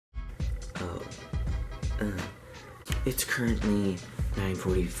It's currently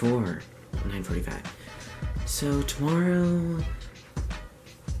 9:45. So tomorrow,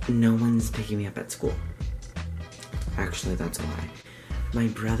 no one's picking me up at school. Actually, that's a lie. My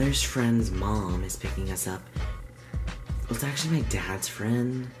brother's friend's mom is picking us up. Well, it's actually my dad's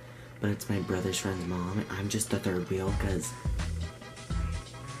friend, but it's my brother's friend's mom. And I'm just the third wheel, because,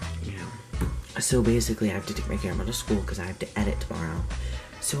 you know. So basically, I have to take my camera to school because I have to edit tomorrow.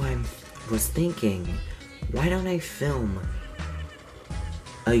 So I was thinking, why don't I film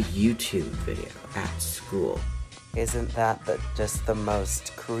a YouTube video at school? Isn't that just the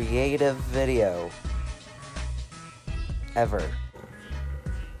most creative video ever?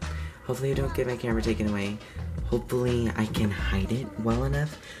 Hopefully I don't get my camera taken away. Hopefully I can hide it well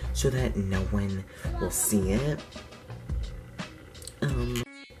enough so that no one will see it.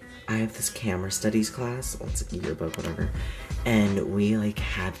 I have this camera studies class, well, it's a yearbook, whatever, and we like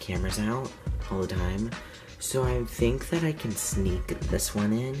have cameras out all the time. So I think that I can sneak this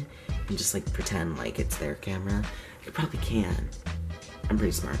one in and just like pretend like it's their camera. I probably can. I'm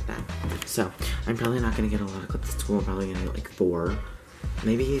pretty smart at that. So I'm probably not gonna get a lot of clips at school. I'm probably gonna get like 4,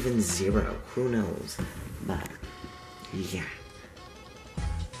 maybe even 0. Who knows? But yeah.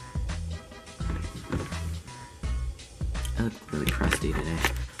 I look really crusty today.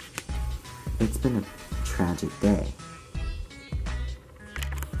 It's been a tragic day.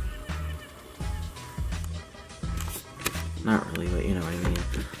 Not really, but you know what I mean.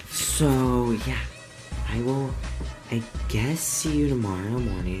 So, yeah. I guess, see you tomorrow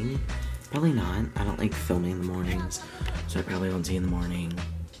morning. Probably not. I don't like filming in the mornings, so I probably won't see you in the morning.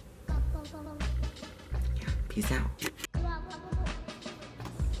 Yeah, peace out.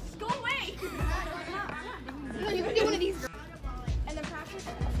 Go away! No, you can do one of these. And then practice.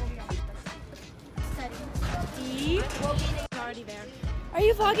 Deep. Already there. Are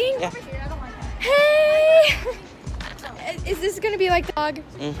you vlogging? Yeah. Hey! Is this gonna be like the vlog?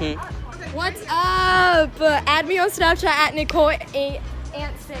 Mm-hmm. What's up? Add me on Snapchat at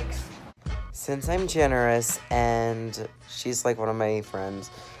Nicole8Aunt6. Since I'm generous and she's like one of my friends,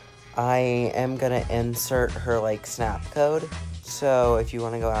 I am gonna insert her like snap code. So if you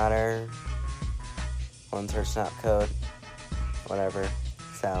wanna go at her, what's her snap code? Whatever.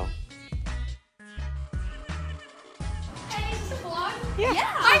 So. Hey, is this a vlog? Yeah.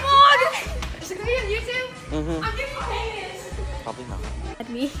 I vlog! Is it gonna be on YouTube? Mm-hmm. I'm getting famous! Probably not. Add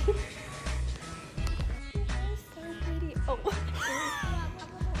me. So pretty. Oh.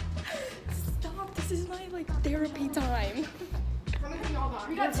 Stop, this is my like therapy time.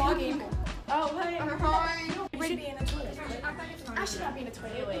 We got vlogging. Oh, hey. Hi. We should be in a toilet. I should not be in a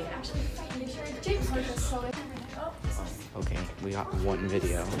toilet. Actually, James put this toilet. Okay, we got one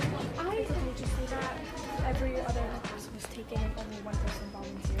video. I just say that every other person was taken and only one person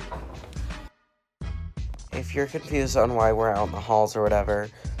volunteered. If you're confused on why we're out in the halls or whatever,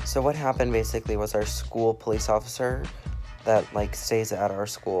 so what happened basically was our school police officer that like stays at our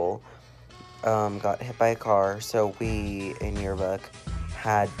school got hit by a car, so we in yearbook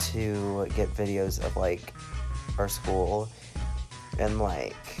had to get videos of like our school and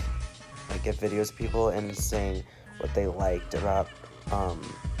like get videos of people and saying what they liked about our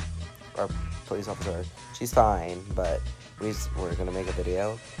police officer. She's fine, but we're gonna make a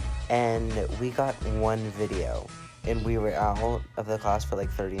video. And we got one video, and we were out of the class for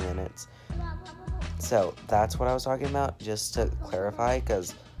like 30 minutes. So that's what I was talking about, just to clarify,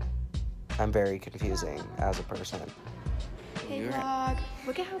 because I'm very confusing as a person. Hey vlog,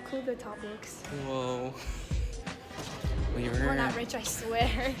 look at how cool the top looks. Whoa. We're not rich, I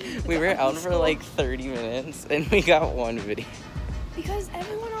swear. We were out for like 30 minutes, and we got one video. Because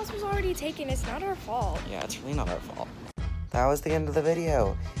everyone else was already taken, it's not our fault. Yeah, it's really not our fault. That was the end of the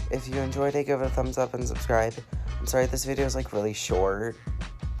video. If you enjoyed it, give it a thumbs up and subscribe. I'm sorry this video is like really short.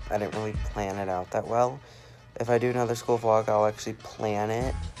 I didn't really plan it out that well. If I do another school vlog, I'll actually plan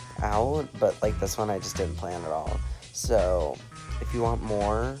it out, but like this one I just didn't plan at all. So if you want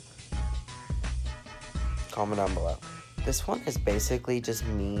more, comment down below. This one is basically just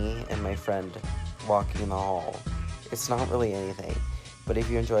me and my friend walking in the hall. It's not really anything, but if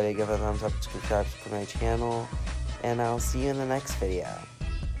you enjoyed it, give it a thumbs up, subscribe to my channel, and I'll see you in the next video.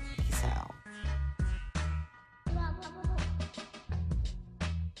 Peace out.